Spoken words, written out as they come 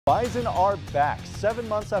Bison are back. 7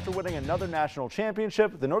 months after winning another national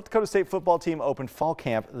championship, the North Dakota State football team opened fall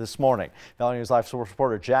camp this morning. Valley News Live sports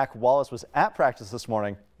reporter Jack Wallace was at practice this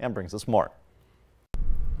morning and brings us more.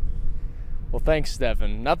 Well, thanks,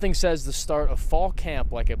 Devin. Nothing says the start of fall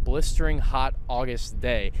camp like a blistering hot August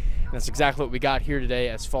day. And that's exactly what we got here today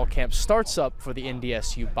as fall camp starts up for the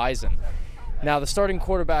NDSU Bison. Now, the starting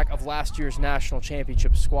quarterback of last year's national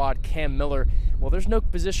championship squad, Cam Miller, well, there's no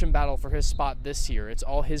position battle for his spot this year. It's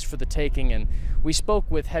all his for the taking, and we spoke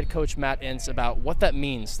with head coach Matt Ince about what that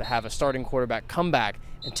means to have a starting quarterback come back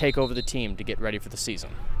and take over the team to get ready for the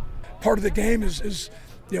season. Part of the game is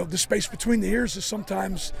the space between the ears is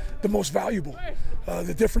sometimes the most valuable.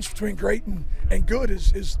 The difference between great and good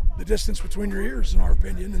is the distance between your ears, in our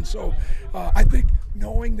opinion. And so I think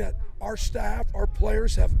knowing that our staff, our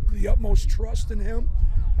players have the utmost trust in him,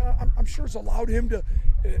 I'm sure it's allowed him to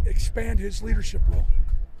expand his leadership role.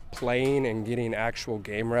 Playing and getting actual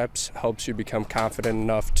game reps helps you become confident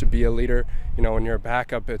enough to be a leader. You know, when you're a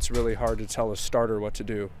backup, it's really hard to tell a starter what to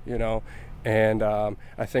do, you know. And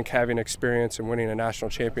I think having experience and winning a national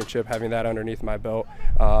championship, having that underneath my belt,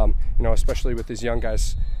 you know, especially with these young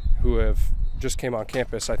guys who have just came on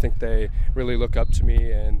campus, I think they really look up to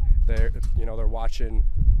me, and they're watching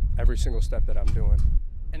every single step that I'm doing.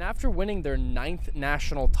 And after winning their 9th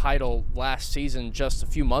national title last season just a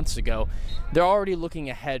few months ago, they're already looking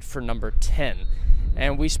ahead for number 10.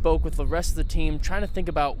 And we spoke with the rest of the team trying to think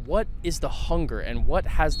about what is the hunger and what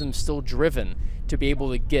has them still driven to be able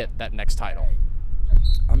to get that next title.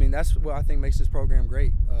 I mean, that's what I think makes this program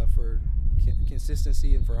great, for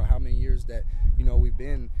consistency and for how many years that, you know, we've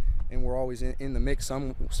been and we're always in the mix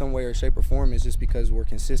some way or shape or form. Is just because we're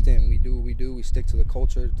consistent and we do what we do. We stick to the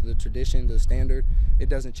culture, to the tradition, to the standard. It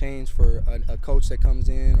doesn't change for a coach that comes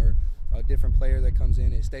in or a different player that comes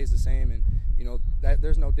in. It stays the same, and you know that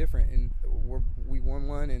there's no different. And we won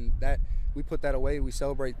one, and that we put that away. We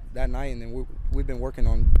celebrate that night, and then we've been working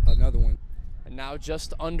on another one. And now,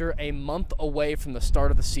 just under a month away from the start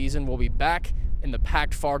of the season, we'll be back in the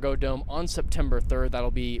packed Fargo Dome on September 3rd.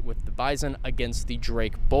 That'll be with the Bison against the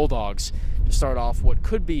Drake Bulldogs to start off what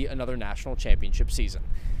could be another national championship season.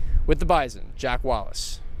 With the Bison, Jack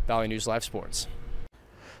Wallace, Valley News Live Sports.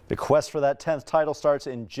 The quest for that 10th title starts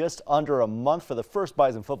in just under a month for the first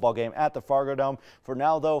Bison football game at the Fargo Dome. For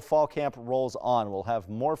now, though, fall camp rolls on. We'll have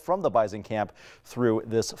more from the Bison camp through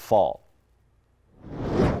this fall.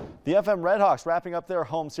 The FM Redhawks wrapping up their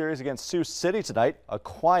home series against Sioux City tonight. A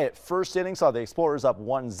quiet first inning saw the Explorers up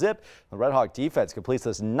 1-0. The Redhawk defense completes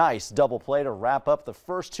this nice double play to wrap up the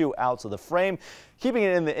first 2 outs of the frame. Keeping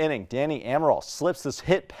it in the inning, Danny Amaral slips this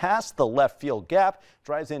hit past the left field gap,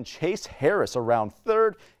 drives in Chase Harris around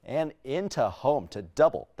third and into home to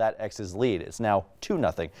double that X's lead. It's now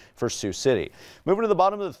 2-0 for Sioux City. Moving to the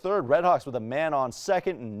bottom of the third, Redhawks with a man on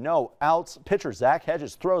second and no outs. Pitcher Zach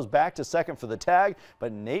Hedges throws back to second for the tag,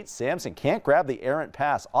 but Nate Sampson can't grab the errant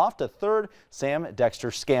pass. Off to third, Sam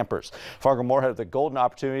Dexter scampers. Fargo-Moorhead with a golden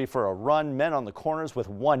opportunity for a run. Men on the corners with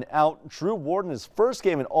 1 out. Drew Warden, his first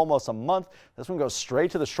game in almost a month. This one goes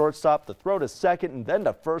straight to the shortstop, the throw to second, and then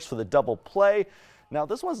to first for the double play. Now,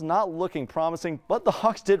 this one's not looking promising, but the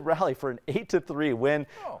Hawks did rally for an 8-3 win.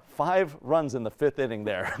 5 runs in the 5th inning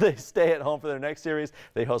there. They stay at home for their next series.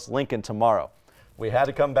 They host Lincoln tomorrow. We had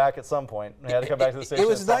to come back at some point. We had to come back to the station. It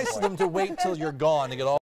was nice of them to wait till you're gone to get all